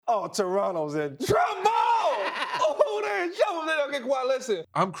Oh, Toronto's in trouble! Oh, they're in trouble. They don't get quiet. Listen.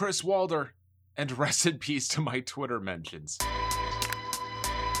 I'm Chris Walder, and rest in peace to my Twitter mentions.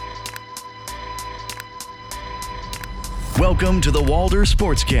 Welcome to the Walder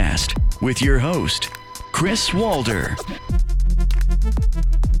Sportscast with your host, Chris Walder.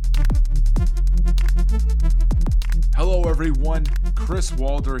 Hello everyone, Chris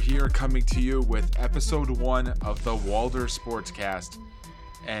Walder here coming to you with episode 1 of the Walder Sportscast.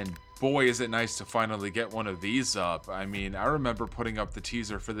 And boy, is it nice to finally get one of these up. I mean, I remember putting up the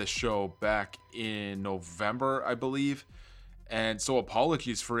teaser for this show back in November, I believe. And so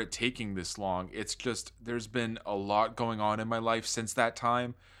apologies for it taking this long. It's just, there's been a lot going on in my life since that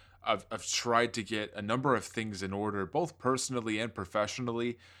time. I've tried to get a number of things in order, both personally and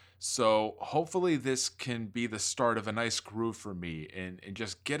professionally. So hopefully this can be the start of a nice groove for me in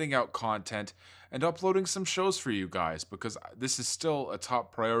just getting out content and uploading some shows for you guys, because this is still a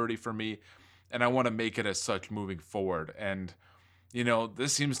top priority for me and I want to make it as such moving forward. And, you know,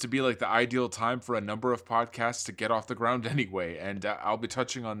 this seems to be like the ideal time for a number of podcasts to get off the ground anyway. And I'll be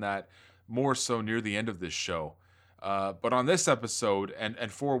touching on that more so near the end of this show. But on this episode,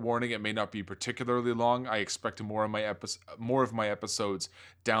 and forewarning, it may not be particularly long. I expect more of my episodes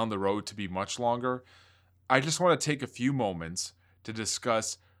down the road to be much longer. I just want to take a few moments to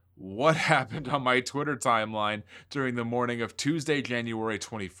discuss what happened on my Twitter timeline during the morning of Tuesday, January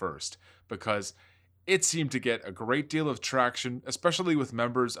 21st, because it seemed to get a great deal of traction, especially with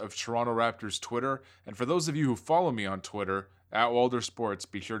members of Toronto Raptors Twitter. And for those of you who follow me on Twitter, at Walder Sports,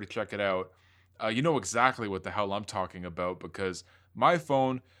 be sure to check it out. You know exactly what the hell I'm talking about, because my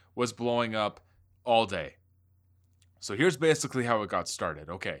phone was blowing up all day. So here's basically how it got started.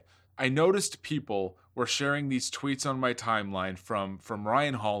 Okay, I noticed people were sharing these tweets on my timeline from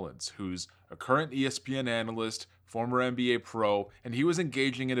Ryan Hollins, who's a current ESPN analyst, former NBA pro, and he was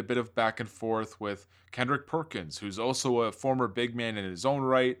engaging in a bit of back and forth with Kendrick Perkins, who's also a former big man in his own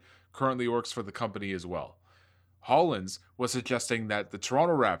right, currently works for the company as well. Hollins was suggesting that the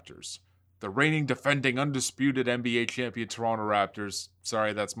Toronto Raptors, the reigning, defending, undisputed NBA champion Toronto Raptors,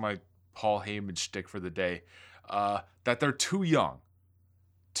 sorry, that's my Paul Heyman shtick for the day, that they're too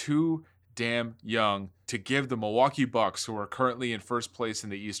damn young to give the Milwaukee Bucks, who are currently in first place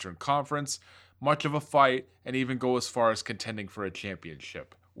in the Eastern Conference, much of a fight, and even go as far as contending for a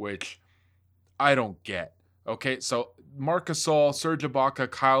championship, which I don't get. Okay, so Marc Gasol, Serge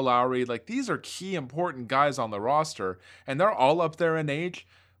Ibaka, Kyle Lowry, like these are key important guys on the roster, and they're all up there in age.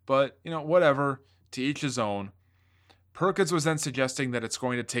 But, you know, whatever, to each his own. Perkins was then suggesting that it's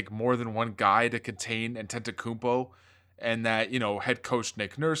going to take more than one guy to contain Antetokounmpo, and that, you know, head coach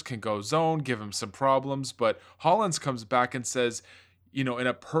Nick Nurse can go zone, give him some problems. But Hollins comes back and says, you know, in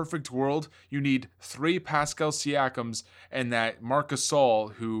a perfect world, you need 3 Pascal Siakams, and that Marc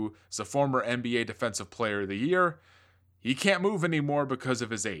Gasol, who is a former NBA Defensive Player of the Year, he can't move anymore because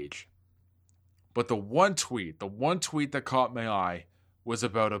of his age. But the one tweet that caught my eye was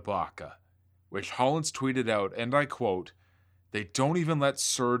about Ibaka, which Hollins tweeted out, and I quote, "They don't even let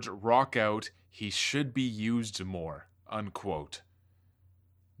Serge rock out. He should be used more," unquote.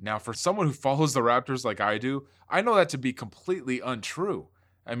 Now, for someone who follows the Raptors like I do, I know that to be completely untrue.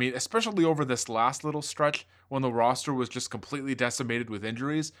 I mean, especially over this last little stretch when the roster was just completely decimated with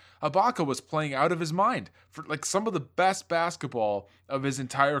injuries, Ibaka was playing out of his mind for like some of the best basketball of his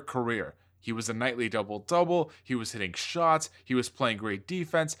entire career. He was a nightly double-double, he was hitting shots, he was playing great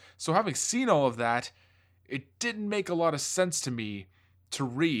defense. So having seen all of that, it didn't make a lot of sense to me to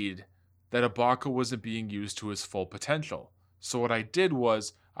read that Ibaka wasn't being used to his full potential. So what I did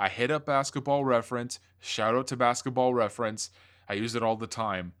was, I hit up Basketball Reference, shout out to Basketball Reference, I use it all the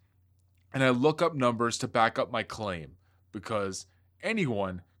time, and I look up numbers to back up my claim, because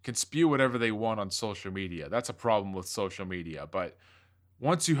anyone can spew whatever they want on social media. That's a problem with social media, but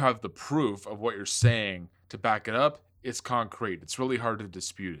once you have the proof of what you're saying to back it up, it's concrete. It's really hard to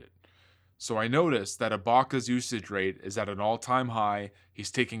dispute it. So I noticed that Ibaka's usage rate is at an all-time high. He's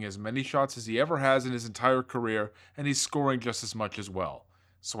taking as many shots as he ever has in his entire career, and he's scoring just as much as well.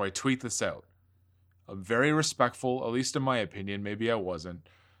 So I tweet this out. I'm very respectful, at least in my opinion. Maybe I wasn't.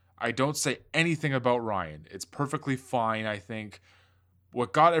 I don't say anything about Ryan. It's perfectly fine, I think.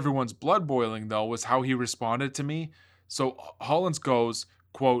 What got everyone's blood boiling, though, was how he responded to me. So Hollins goes,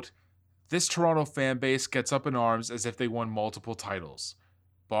 quote, "This Toronto fan base gets up in arms as if they won multiple titles.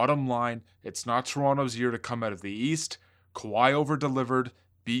 Bottom line, it's not Toronto's year to come out of the East. Kawhi over-delivered.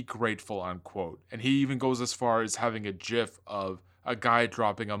 Be grateful," unquote. And he even goes as far as having a gif of a guy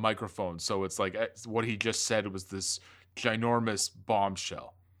dropping a microphone. So it's like what he just said was this ginormous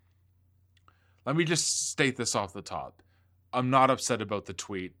bombshell. Let me just state this off the top. I'm not upset about the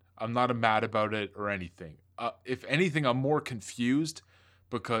tweet. I'm not mad about it or anything. If anything, I'm more confused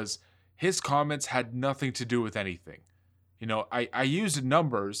because his comments had nothing to do with anything. I used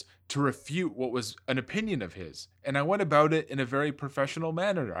numbers to refute what was an opinion of his, and I went about it in a very professional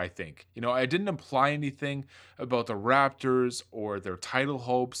manner, I think. I didn't imply anything about the Raptors or their title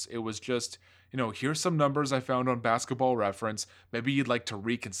hopes. It was just, here's some numbers I found on Basketball Reference. Maybe you'd like to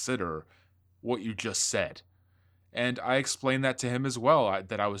reconsider what you just said. And I explained that to him as well,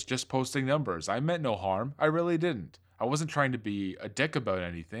 that I was just posting numbers. I meant no harm. I really didn't. I wasn't trying to be a dick about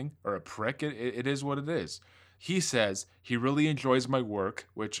anything or a prick. It is what it is. He says he really enjoys my work,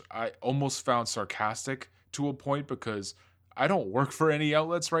 which I almost found sarcastic to a point because I don't work for any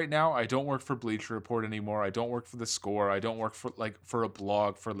outlets right now. I don't work for Bleacher Report anymore. I don't work for The Score. I don't work for a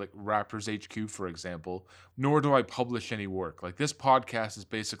blog for Raptors HQ, for example. Nor do I publish any work. This podcast is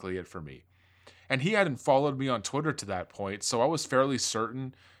basically it for me. And he hadn't followed me on Twitter to that point, so I was fairly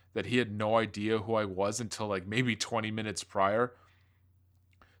certain that he had no idea who I was until maybe 20 minutes prior.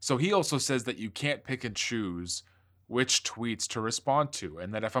 So he also says that you can't pick and choose which tweets to respond to,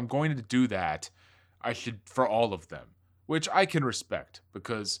 and that if I'm going to do that, I should for all of them, which I can respect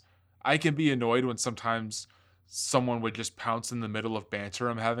because I can be annoyed when sometimes someone would just pounce in the middle of banter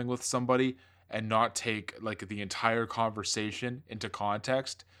I'm having with somebody and not take the entire conversation into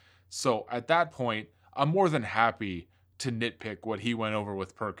context. So at that point, I'm more than happy to nitpick what he went over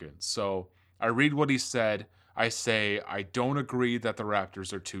with Perkins. So I read what he said. I say, I don't agree that the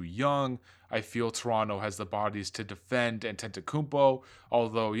Raptors are too young. I feel Toronto has the bodies to defend Antetokounmpo,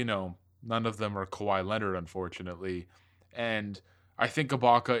 although, none of them are Kawhi Leonard, unfortunately. And I think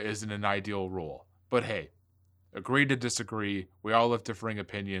Ibaka is in an ideal role. But hey, agree to disagree. We all have differing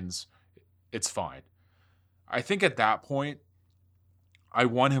opinions. It's fine. I think at that point, I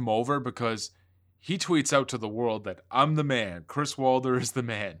won him over because he tweets out to the world that I'm the man. Chris Walder is the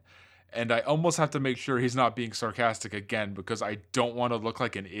man. And I almost have to make sure he's not being sarcastic again because I don't want to look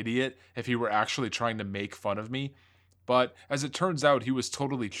like an idiot if he were actually trying to make fun of me. But as it turns out, he was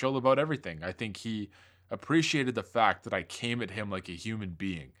totally chill about everything. I think he appreciated the fact that I came at him like a human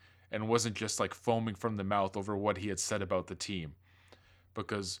being and wasn't just foaming from the mouth over what he had said about the team.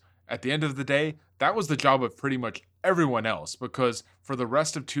 Because at the end of the day, that was the job of pretty much everyone else, because for the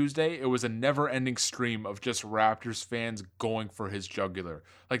rest of Tuesday, it was a never-ending stream of just Raptors fans going for his jugular.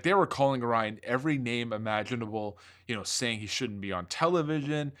 They were calling Ryan every name imaginable, saying he shouldn't be on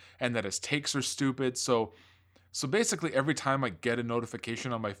television and that his takes are stupid. So basically every time I get a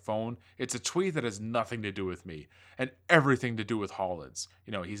notification on my phone, it's a tweet that has nothing to do with me and everything to do with Hollins.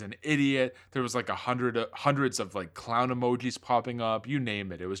 He's an idiot. There was hundreds of clown emojis popping up, you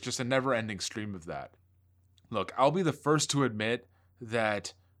name it. It was just a never-ending stream of that. Look, I'll be the first to admit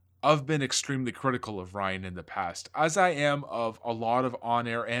that I've been extremely critical of Ryan in the past, as I am of a lot of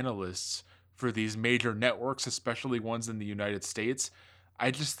on-air analysts for these major networks, especially ones in the United States.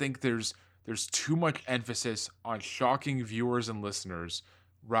 I just think there's too much emphasis on shocking viewers and listeners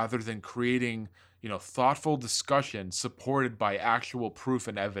rather than creating, thoughtful discussion supported by actual proof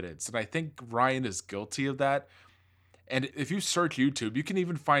and evidence. And I think Ryan is guilty of that. And if you search YouTube, you can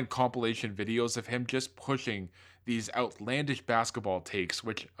even find compilation videos of him just pushing these outlandish basketball takes,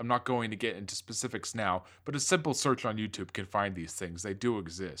 which I'm not going to get into specifics now, but a simple search on YouTube can find these things. They do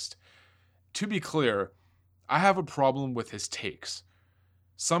exist. To be clear, I have a problem with his takes,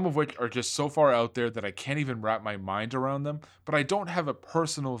 some of which are just so far out there that I can't even wrap my mind around them, but I don't have a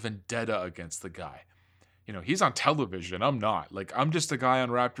personal vendetta against the guy. He's on television. I'm not. I'm just a guy on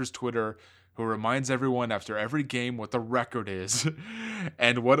Raptors Twitter who reminds everyone after every game what the record is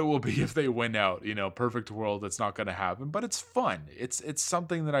and what it will be if they win out. Perfect world, it's not going to happen, but it's fun. It's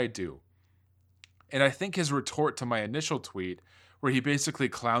something that I do. And I think his retort to my initial tweet, where he basically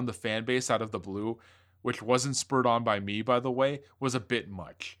clowned the fan base out of the blue, which wasn't spurred on by me, by the way, was a bit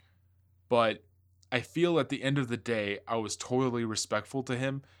much. But I feel at the end of the day, I was totally respectful to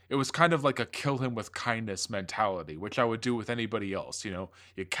him. It was kind of like a kill him with kindness mentality, which I would do with anybody else. You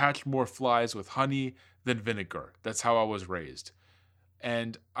catch more flies with honey than vinegar. That's how I was raised.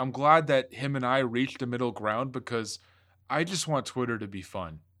 And I'm glad that him and I reached a middle ground because I just want Twitter to be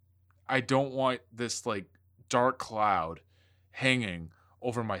fun. I don't want this dark cloud hanging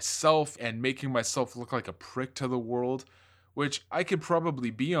over myself and making myself look like a prick to the world, which I could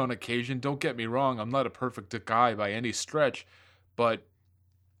probably be on occasion. Don't get me wrong, I'm not a perfect guy by any stretch, but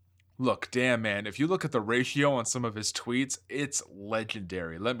look, damn man, if you look at the ratio on some of his tweets, it's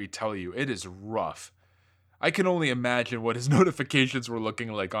legendary. Let me tell you, it is rough. I can only imagine what his notifications were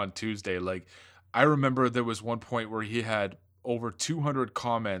looking like on Tuesday. I remember there was one point where he had over 200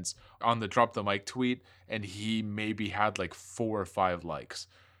 comments on the Drop the Mic tweet, and he maybe had like 4 or 5 likes.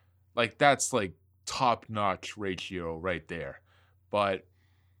 Like, that's like top-notch ratio right there. But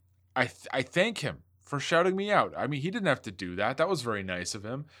I thank him for shouting me out. I mean, he didn't have to do that. That was very nice of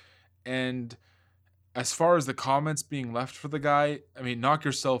him. And as far as the comments being left for the guy, I mean, knock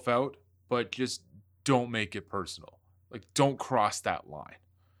yourself out, but just don't make it personal. Like, don't cross that line.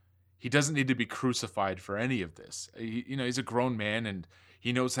 He doesn't need to be crucified for any of this. He's a grown man, and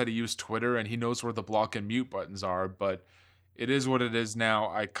he knows how to use Twitter, and he knows where the block and mute buttons are, but it is what it is now.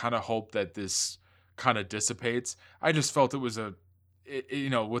 I kind of hope that this kind of dissipates. I just felt it was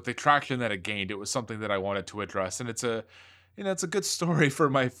with the traction that it gained, it was something that I wanted to address, and it's a good story for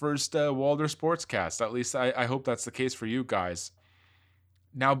my first Walder Sportscast. At least I hope that's the case for you guys.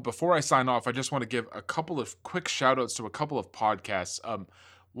 Now, before I sign off, I just want to give a couple of quick shout-outs to a couple of podcasts,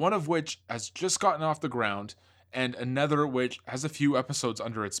 one of which has just gotten off the ground, and another which has a few episodes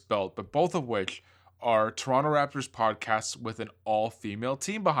under its belt, but both of which are Toronto Raptors podcasts with an all-female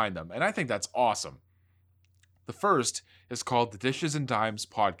team behind them, and I think that's awesome. The first is called the Dishes and Dimes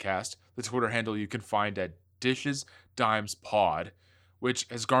Podcast, the Twitter handle you can find at Dishes Dimes Pod, which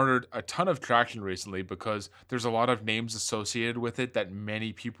has garnered a ton of traction recently because there's a lot of names associated with it that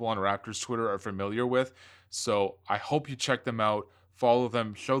many people on Raptors Twitter are familiar with. So I hope you check them out, follow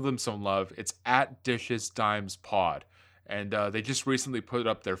them, show them some love. It's at Dishes Dimes Pod. And they just recently put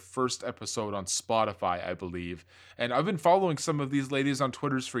up their first episode on Spotify, I believe. And I've been following some of these ladies on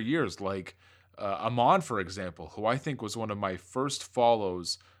Twitters for years, like Amon, for example, who I think was one of my first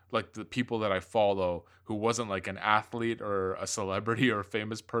follows, like the people that I follow, who wasn't like an athlete or a celebrity or a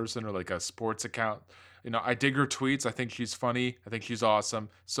famous person or like a sports account. I dig her tweets. I think she's funny. I think she's awesome.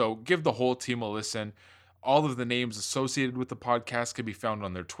 So give the whole team a listen. All of the names associated with the podcast can be found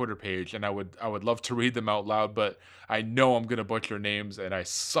on their Twitter page, and I would love to read them out loud, but I know I'm going to butcher names, and I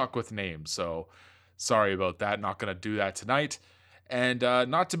suck with names, so sorry about that. Not going to do that tonight. And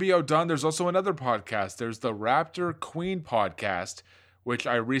not to be outdone, there's also another podcast. There's the Raptor Queen podcast, which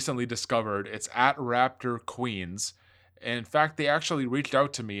I recently discovered. It's at Raptor Queens. And in fact, they actually reached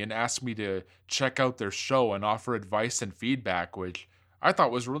out to me and asked me to check out their show and offer advice and feedback, which I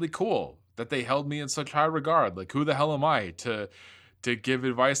thought was really cool, that they held me in such high regard. Like, who the hell am I to give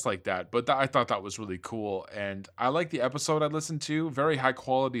advice like that? But I thought that was really cool. And I like the episode I listened to, very high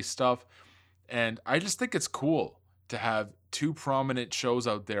quality stuff. And I just think it's cool to have 2 prominent shows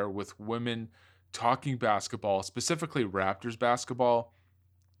out there with women talking basketball, specifically Raptors basketball.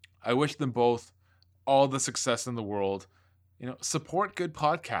 I wish them both all the success in the world. Support good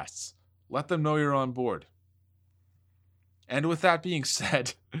podcasts. Let them know you're on board. And with that being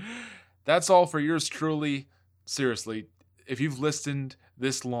said, that's all for yours truly. Seriously, if you've listened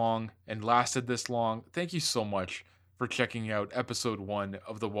this long and lasted this long, thank you so much for checking out episode 1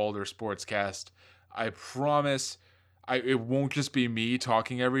 of the Walder Sportscast. I promise it won't just be me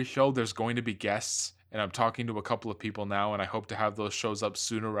talking every show. There's going to be guests, and I'm talking to a couple of people now, and I hope to have those shows up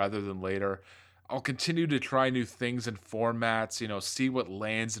sooner rather than later. I'll continue to try new things and formats, see what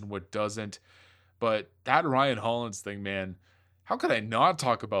lands and what doesn't. But that Ryan Hollins thing, man, how could I not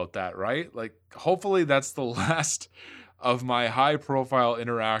talk about that, right? Like, hopefully that's the last of my high-profile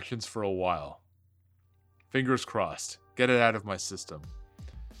interactions for a while. Fingers crossed. Get it out of my system.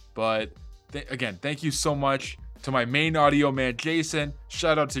 But, again, thank you so much to my main audio man, Jason.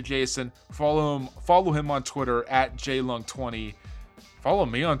 Shout out to Jason. Follow him on Twitter at JLung20. Follow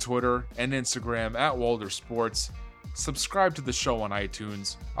me on Twitter and Instagram at Walder Sports. Subscribe to the show on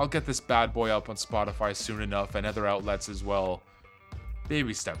iTunes. I'll get this bad boy up on Spotify soon enough and other outlets as well.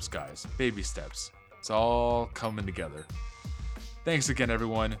 Baby steps, guys. Baby steps. It's all coming together. Thanks again,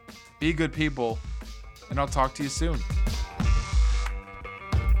 everyone. Be good people, and I'll talk to you soon.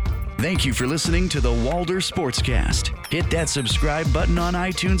 Thank you for listening to the Walder Sportscast. Hit that subscribe button on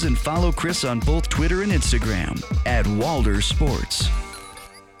iTunes and follow Chris on both Twitter and Instagram at Walder Sports.